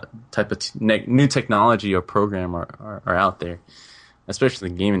type of new technology or program are out there, especially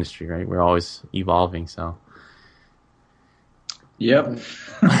in the game industry, right? We're always evolving, so... Yep.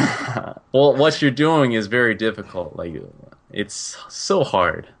 Well, what you're doing is very difficult. Like, it's so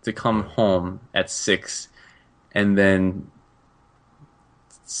hard to come home at 6 and then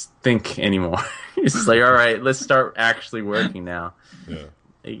think anymore. It's just like, all right, let's start actually working now. Yeah.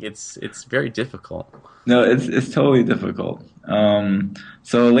 It's very difficult. No, it's totally difficult.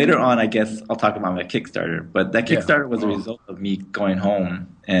 So later on, I guess I'll talk about my Kickstarter. But that Kickstarter was a result of me going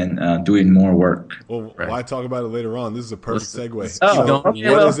home and doing more work. Well, why talk about it later on? This is a perfect segue. Oh,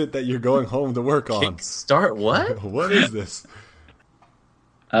 what is it that you're going home to work on? Kickstart what? What is this?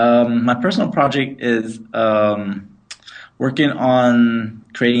 My personal project is working on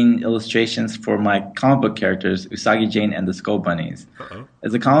creating illustrations for my comic book characters, Usagi Jane and the Skull Bunnies. Uh-oh.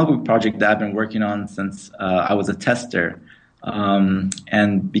 It's a comic book project that I've been working on since I was a tester.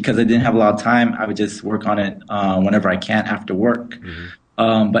 And because I didn't have a lot of time, I would just work on it whenever I can after work.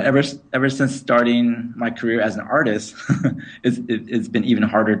 Mm-hmm. But ever since starting my career as an artist, it's been even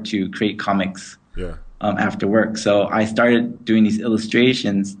harder to create comics after work. So I started doing these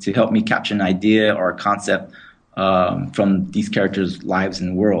illustrations to help me capture an idea or a concept from these characters' lives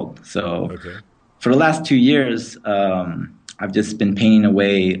and world. So for the last 2 years, I've just been painting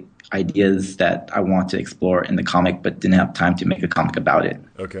away ideas that I want to explore in the comic, but didn't have time to make a comic about it.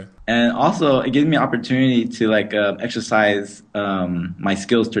 Okay. And also, it gives me an opportunity to like exercise my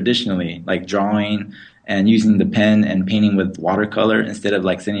skills traditionally, like drawing and using the pen and painting with watercolor instead of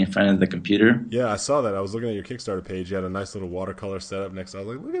like sitting in front of the computer. Yeah, I saw that. I was looking at your Kickstarter page. You had a nice little watercolor setup next. I was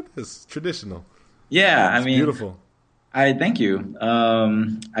like, look at this, traditional. Yeah, It's beautiful. I thank you.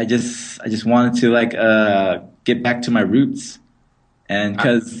 I just wanted to like get back to my roots. And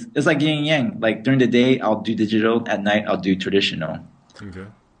because it's like yin and yang. Like during the day, I'll do digital. At night, I'll do traditional. Okay.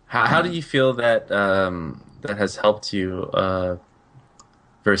 How do you feel that that has helped you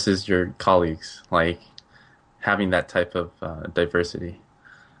versus your colleagues, like having that type of diversity?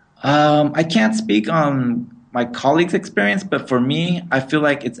 I can't speak on my colleagues' experience, but for me, I feel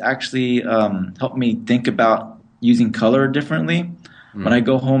like it's actually helped me think about using color differently. When I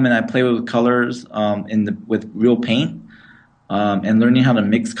go home and I play with colors with real paint. And learning how to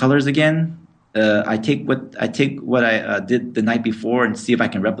mix colors again. I take what I did the night before and see if I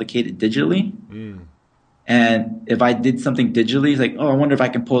can replicate it digitally. And if I did something digitally, it's like, oh, I wonder if I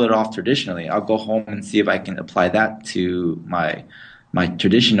can pull it off traditionally. I'll go home and see if I can apply that to my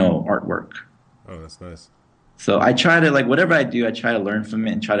traditional artwork. Oh, that's nice. So I try to, like, whatever I do, I try to learn from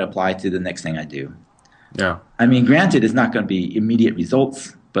it and try to apply to the next thing I do. Yeah. I mean, granted, it's not going to be immediate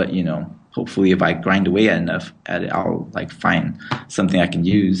results, but hopefully if I grind away enough at it, I'll like find something I can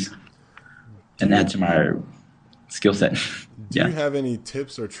use and add to my skill set. Do you have any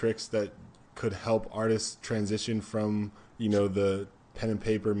tips or tricks that could help artists transition from, the pen and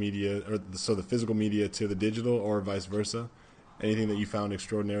paper media or the physical media to the digital or vice versa? Anything that you found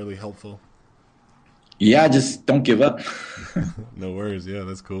extraordinarily helpful? Yeah, just don't give up. No worries. Yeah,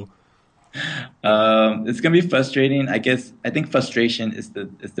 that's cool. It's gonna be frustrating. I think frustration is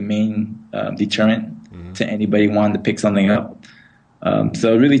the main deterrent to anybody wanting to pick something up.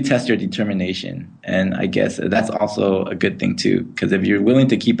 So really test your determination, and I guess that's also a good thing too. Because if you're willing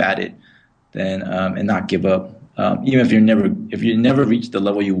to keep at it, then and not give up, even if you never reach the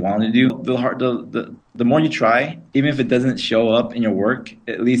level you want to do, the more you try, even if it doesn't show up in your work,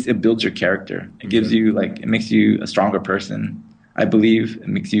 at least it builds your character. It gives you it makes you a stronger person. I believe it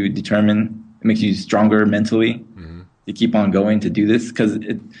makes you determined. It makes you stronger mentally to keep on going to do this, because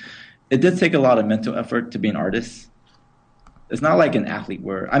it does take a lot of mental effort to be an artist. It's not like an athlete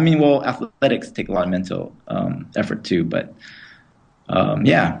where, athletics take a lot of mental effort too, but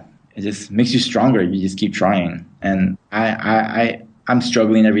it just makes you stronger. You just keep trying, and I'm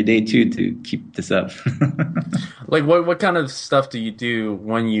struggling every day too to keep this up. Like what kind of stuff do you do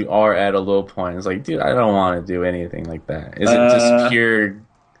when you are at a low point? It's like, dude, I don't want to do anything like that. Is it just pure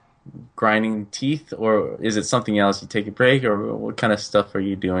grinding teeth, or is it something else? You take a break, or what kind of stuff are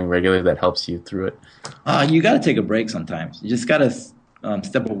you doing regularly that helps you through it? You got to take a break sometimes. You just got to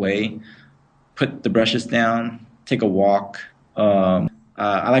step away, put the brushes down, take a walk. I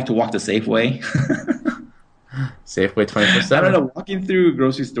like to walk the Safeway. Safeway 24/7. I don't know. Walking through a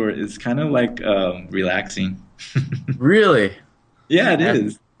grocery store is kind of like relaxing. Really? Yeah, it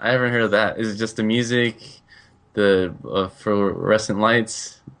is. I haven't heard of that. Is it just the music, the fluorescent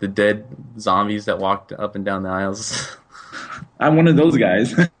lights, the dead zombies that walked up and down the aisles? I'm one of those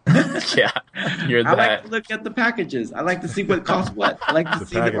guys. Yeah, you're that. I like to look at the packages. I like to see what costs what. I like to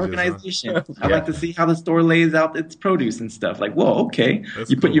see the organization. Huh? I like to see how the store lays out its produce and stuff. Like, whoa, okay. That's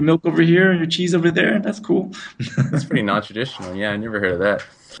you put your milk over here and your cheese over there. That's cool. That's pretty non-traditional. Yeah, I never heard of that.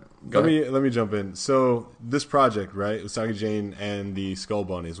 Let me jump in. So this project, right, Usagi Jane and the Skull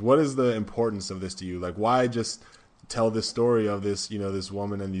Bunnies, what is the importance of this to you? Like, why just tell this story of this, this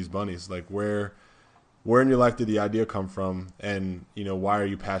woman and these bunnies? Like, where in your life did the idea come from, and why are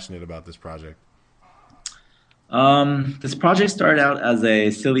you passionate about this project? This project started out as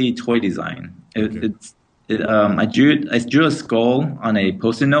a silly toy design. I drew a skull on a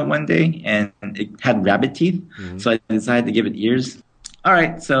Post-it note one day, and it had rabbit teeth, so I decided to give it ears. All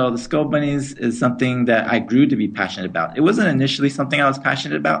right, so the Skull Bunnies is something that I grew to be passionate about. It wasn't initially something I was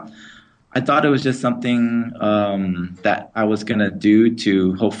passionate about. I thought it was just something that I was going to do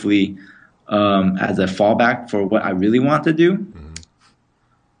to hopefully as a fallback for what I really want to do.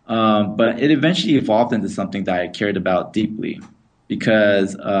 But it eventually evolved into something that I cared about deeply,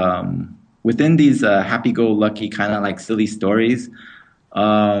 because within these happy-go-lucky kind of like silly stories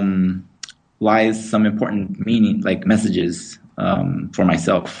lies some important meaning, like messages for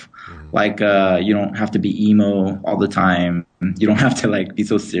myself. Like you don't have to be emo all the time. You don't have to like be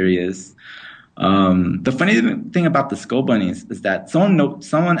so serious. The funny thing about the skull bunnies is that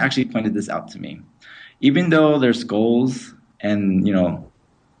someone actually pointed this out to me. Even though they're skulls and, Damn.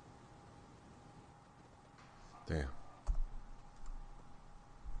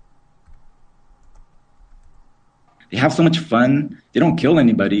 they have so much fun, they don't kill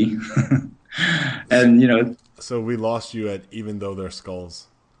anybody. And, So we lost you at even though they're skulls.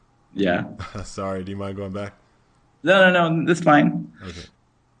 yeah. Sorry, do you mind going back? No, that's fine. Okay.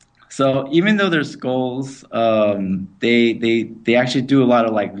 So even though they're skulls, they actually do a lot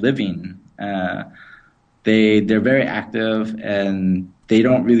of like living. They're very active and they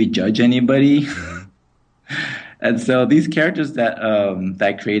don't really judge anybody. And so these characters that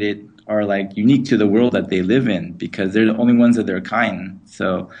I created are like unique to the world that they live in because they're the only ones of their kind.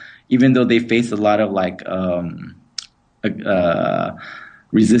 So even though they face a lot of like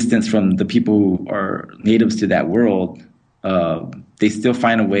resistance from the people who are natives to that world, they still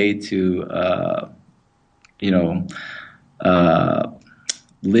find a way to,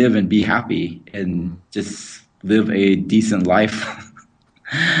 live and be happy and just live a decent life.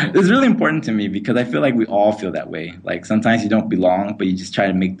 It's really important to me because I feel like we all feel that way. Like sometimes you don't belong, but you just try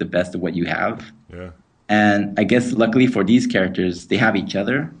to make the best of what you have. Yeah. And I guess luckily for these characters, they have each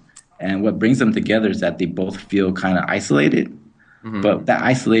other. And what brings them together is that they both feel kind of isolated. Mm-hmm. But that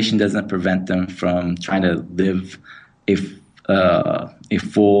isolation doesn't prevent them from trying to live a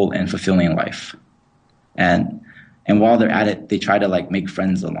full and fulfilling life. And while they're at it, they try to like make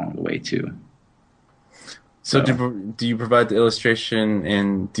friends along the way too. So do you provide the illustration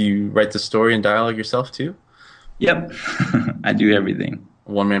and do you write the story and dialogue yourself too? Yep, I do everything.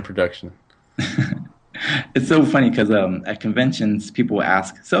 One-man production. It's so funny because at conventions, people will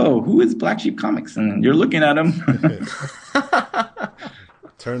ask, so who is Black Sheep Comics? And you're looking at them.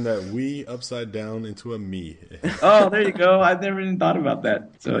 Turn that we upside down into a me. Oh, there you go. I've never even thought about that.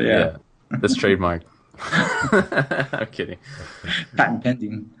 So, yeah. That's trademark. I'm kidding. Patent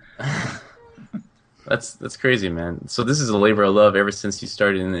pending. That's crazy, man. So this is a labor of love ever since you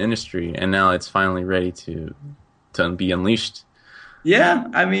started in the industry, and now it's finally ready to be unleashed. Yeah,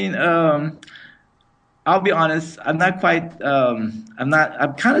 I mean, I'll be honest. I'm not quite. I'm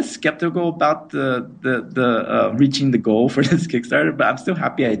kind of skeptical about the reaching the goal for this Kickstarter, but I'm still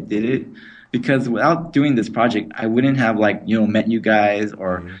happy I did it because without doing this project, I wouldn't have met you guys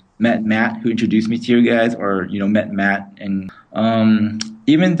or met Matt who introduced me to you guys or met Matt and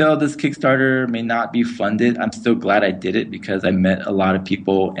even though this Kickstarter may not be funded, I'm still glad I did it because I met a lot of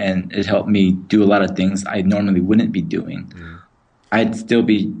people and it helped me do a lot of things I normally wouldn't be doing. I'd still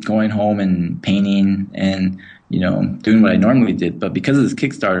be going home and painting and, doing what I normally did. But because of this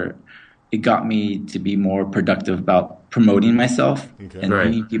Kickstarter, it got me to be more productive about promoting myself and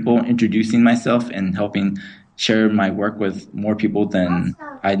meeting people, introducing myself and helping share my work with more people than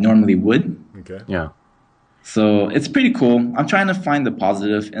I normally would. Okay. Yeah. So it's pretty cool. I'm trying to find the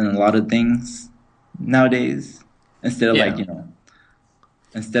positive in a lot of things nowadays instead of get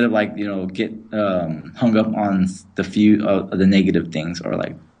hung up on the few of the negative things or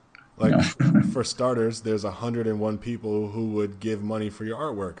for starters, there's 101 people who would give money for your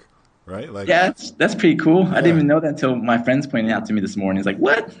artwork, right? That's pretty cool. Yeah. I didn't even know that until my friends pointed out to me this morning. It's like,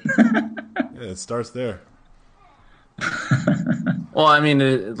 what? Yeah, it starts there. Well, I mean,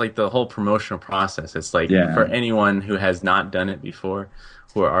 the whole promotional process, it's for anyone who has not done it before,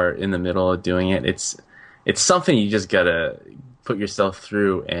 who are in the middle of doing it, it's something you just gotta put yourself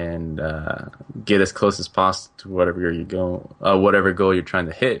through and get as close as possible to whatever goal you're trying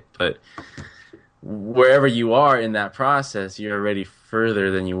to hit. But wherever you are in that process, you're already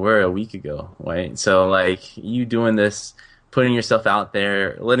further than you were a week ago, right? So, you doing this, putting yourself out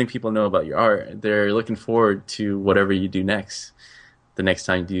there, letting people know about your art, they're looking forward to whatever you do next, the next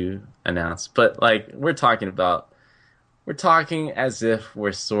time you announce. But, we're talking as if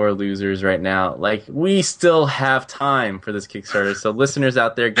we're sore losers right now. We still have time for this Kickstarter. So listeners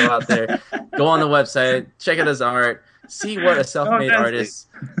out there, go on the website, check out his art, see what a self-made artist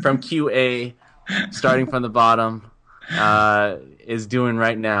from QA, starting from the bottom, is doing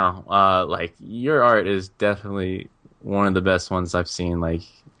right now. Your art is definitely one of the best ones I've seen.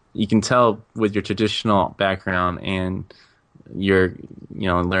 You can tell with your traditional background and your,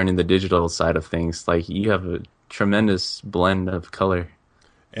 learning the digital side of things, you have a tremendous blend of color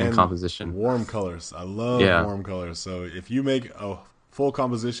and composition. Warm colors. I love warm colors. So if you make a full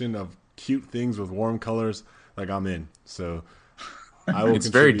composition of cute things with warm colors, I'm in. So I will. It's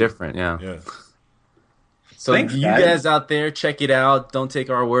very different. Yeah. So thanks, you guys out there, check it out. Don't take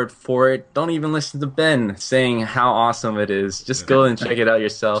our word for it. Don't even listen to Ben saying how awesome it is. Just go and check it out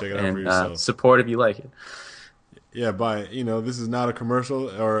yourself and support if you like it. Yeah, this is not a commercial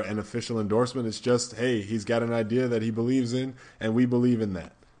or an official endorsement. It's just, hey, he's got an idea that he believes in, and we believe in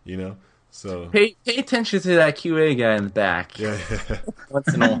that, So Pay attention to that QA guy in the back. yeah.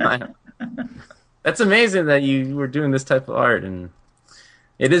 Once in a while. That's amazing that you were doing this type of art, and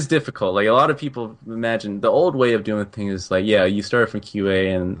it is difficult. Like, a lot of people imagine the old way of doing things is like, yeah, you start from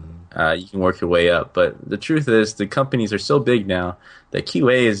QA and you can work your way up. But the truth is, the companies are so big now that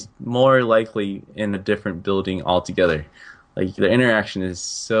QA is more likely in a different building altogether. Like, the interaction is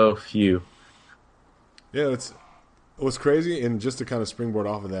so few. Yeah, what's crazy, and just to kind of springboard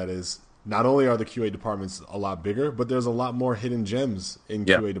off of that is, not only are the QA departments a lot bigger, but there's a lot more hidden gems in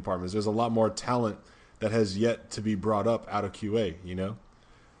QA departments. There's a lot more talent that has yet to be brought up out of QA,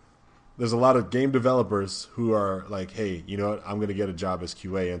 There's a lot of game developers who are like, hey, you know what, I'm going to get a job as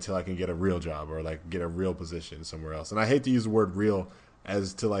QA until I can get a real job or like get a real position somewhere else. And I hate to use the word real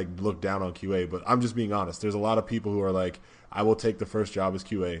as to like look down on QA, but I'm just being honest. There's a lot of people who are like, I will take the first job as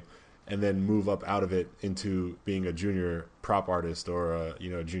QA and then move up out of it into being a junior prop artist or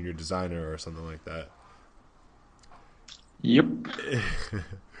a junior designer or something like that. Yep.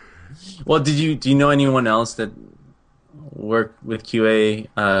 Well, do you know anyone else that worked with QA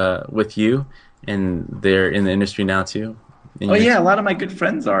with you, and they're in the industry now too? Yeah, a lot of my good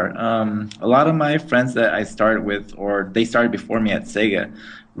friends are. A lot of my friends that I started with, or they started before me at Sega,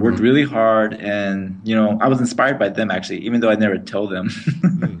 worked really hard, and I was inspired by them actually, even though I never told them.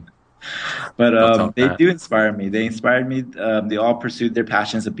 But they do inspire me. They inspired me. They all pursued their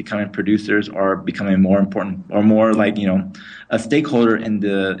passions of becoming producers or becoming more important or more like a stakeholder in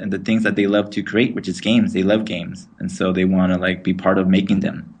the things that they love to create, which is games. They love games, and so they want to like be part of making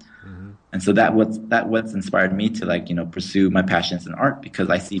them. And so what's inspired me to pursue my passions in art, because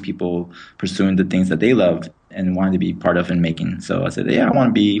I see people pursuing the things that they love and wanting to be part of in making. So I said, yeah, I want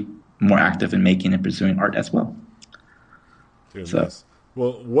to be more active in making and pursuing art as well. Dude, nice.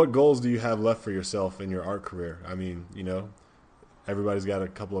 Well, what goals do you have left for yourself in your art career? I mean, everybody's got a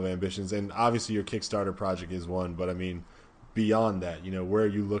couple of ambitions, and obviously your Kickstarter project is one, but I mean, beyond that, where are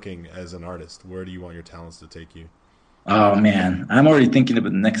you looking as an artist? Where do you want your talents to take you? Oh, man. I'm already thinking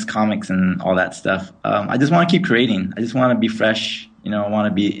about the next comics and all that stuff. I just want to keep creating. I just want to be fresh. I want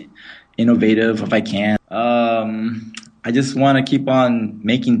to be innovative if I can. I just want to keep on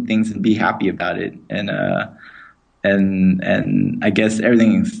making things and be happy about it. And I guess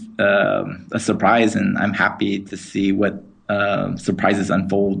everything's a surprise, and I'm happy to see what surprises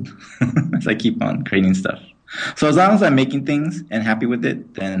unfold as I keep on creating stuff. So as long as I'm making things and happy with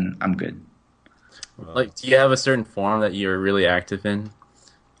it, then I'm good. Like, do you have a certain forum that you're really active in?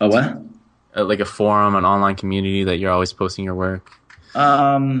 A what? Like a forum, an online community that you're always posting your work?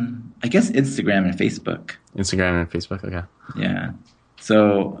 I guess Instagram and Facebook. Instagram and Facebook, okay. Yeah.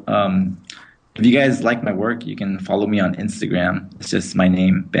 So if you guys like my work, you can follow me on Instagram. It's just my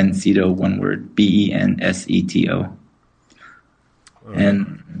name, Benseto, one word, Benseto.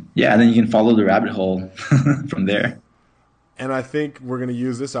 And yeah, then you can follow the rabbit hole from there. And I think we're going to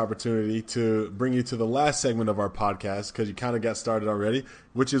use this opportunity to bring you to the last segment of our podcast, because you kind of got started already,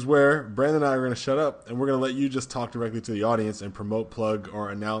 which is where Brandon and I are going to shut up, and we're going to let you just talk directly to the audience and promote, plug,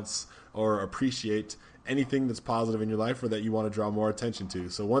 or announce or appreciate anything that's positive in your life or that you want to draw more attention to.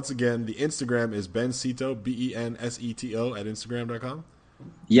 So once again, the Instagram is Benseto, Benseto at Instagram.com?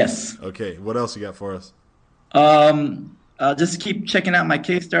 Yes. Okay, what else you got for us? Just keep checking out my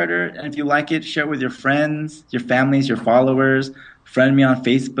Kickstarter, and if you like it, share it with your friends, your families, your followers. Friend me on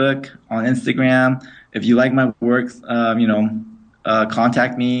Facebook, on Instagram. If you like my works,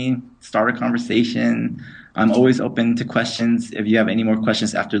 contact me, start a conversation. I'm always open to questions. If you have any more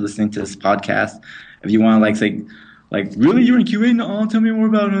questions after listening to this podcast, if you want to say, really, you're in QA? No, tell me more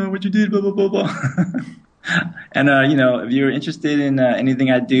about what you did, blah, blah, blah, blah. And, if you're interested in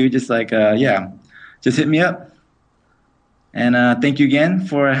anything I do, just just hit me up. And thank you again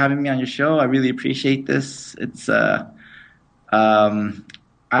for having me on your show. I really appreciate this. It's I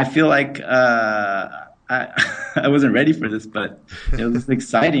feel like I wasn't ready for this, but it was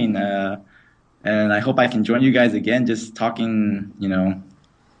exciting. And I hope I can join you guys again, just talking,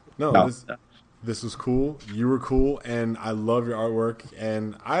 about stuff. This was cool. You were cool, and I love your artwork.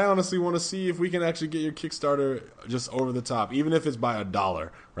 And I honestly want to see if we can actually get your Kickstarter just over the top, even if it's by $1,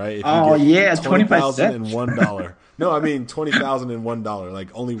 right? If you get 25 cents and $1. No, I mean $20,001. Like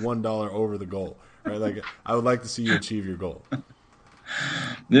only $1 over the goal, right? Like I would like to see you achieve your goal.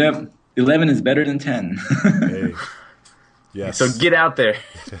 Yep, 11 is better than 10. Hey, yes. So get out there,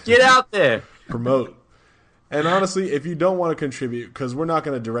 get out there, promote. And honestly, if you don't want to contribute, because we're not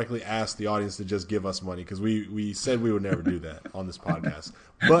going to directly ask the audience to just give us money, because we said we would never do that on this podcast.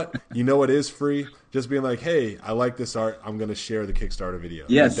 But you know what is free? Just being like, hey, I like this art. I'm going to share the Kickstarter video.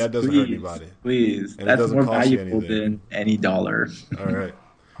 Yes, that doesn't hurt anybody. Please. And that's more valuable than any dollar. All right.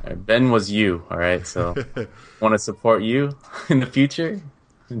 Ben was you, all right? So want to support you in the future?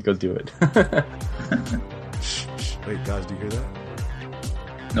 Go do it. Shh. Wait, guys, do you hear that?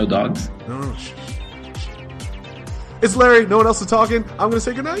 No dogs? No. Shh. It's Larry. No one else is talking. I'm going to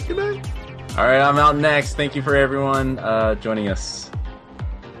say goodnight. Good night. All right, I'm out next. Thank you for everyone joining us.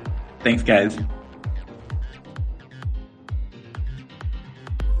 Thanks, guys.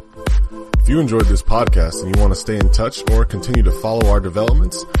 If you enjoyed this podcast and you want to stay in touch or continue to follow our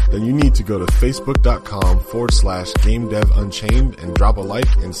developments, then you need to go to facebook.com/GameDevUnchained and drop a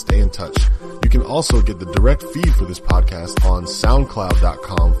like and stay in touch. You can also get the direct feed for this podcast on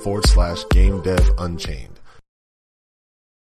soundcloud.com/GameDevUnchained.